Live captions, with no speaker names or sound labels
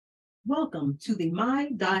Welcome to the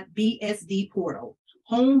My.BSD portal,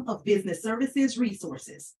 home of business services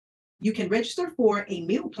resources. You can register for a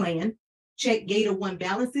meal plan, check Gator One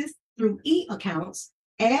balances through e-accounts,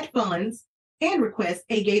 add funds, and request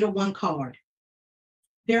a Gator One card.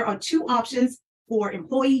 There are two options for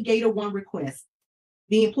employee Gator One requests.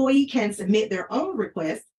 The employee can submit their own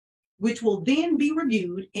request, which will then be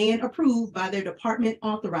reviewed and approved by their department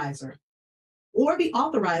authorizer. Or the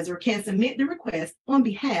authorizer can submit the request on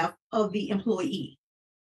behalf of the employee.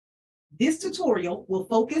 This tutorial will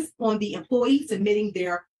focus on the employee submitting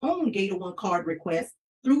their own Gator One card request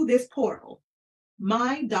through this portal,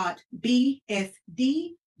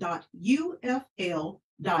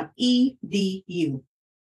 my.bsd.ufl.edu.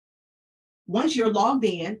 Once you're logged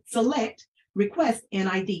in, select Request an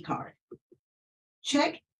ID card.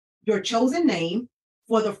 Check your chosen name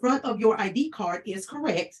for the front of your ID card is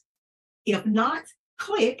correct. If not,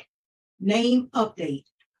 click Name Update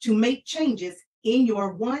to make changes in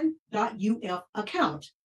your One.UF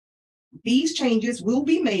account. These changes will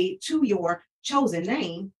be made to your chosen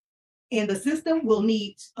name, and the system will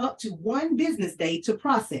need up to 1 business day to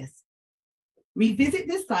process. Revisit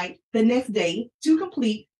this site the next day to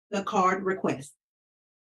complete the card request.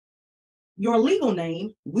 Your legal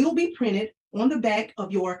name will be printed on the back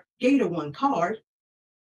of your Gator One card.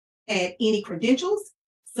 Add any credentials,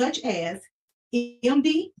 such as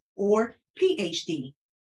MD or PhD,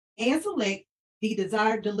 and select the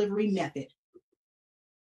desired delivery method.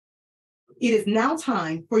 It is now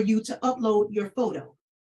time for you to upload your photo.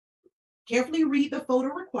 Carefully read the photo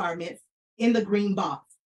requirements in the green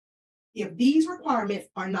box. If these requirements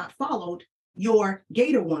are not followed, your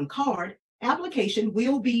Gator One card application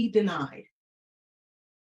will be denied.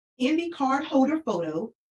 In the card holder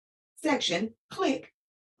photo section, click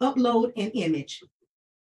Upload an image.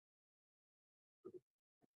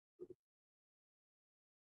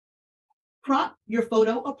 Crop your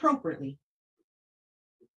photo appropriately.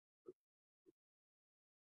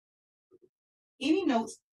 Any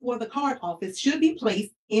notes for the card office should be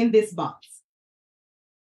placed in this box.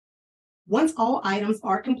 Once all items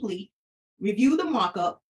are complete, review the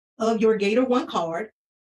mock-up of your Gator One card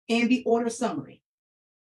and the order summary.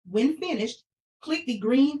 When finished, click the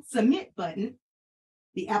green Submit button.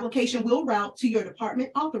 The application will route to your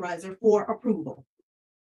department authorizer for approval.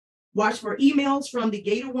 Watch for emails from the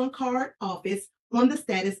Gator One card office on the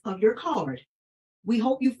status of your card. We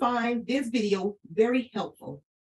hope you find this video very helpful.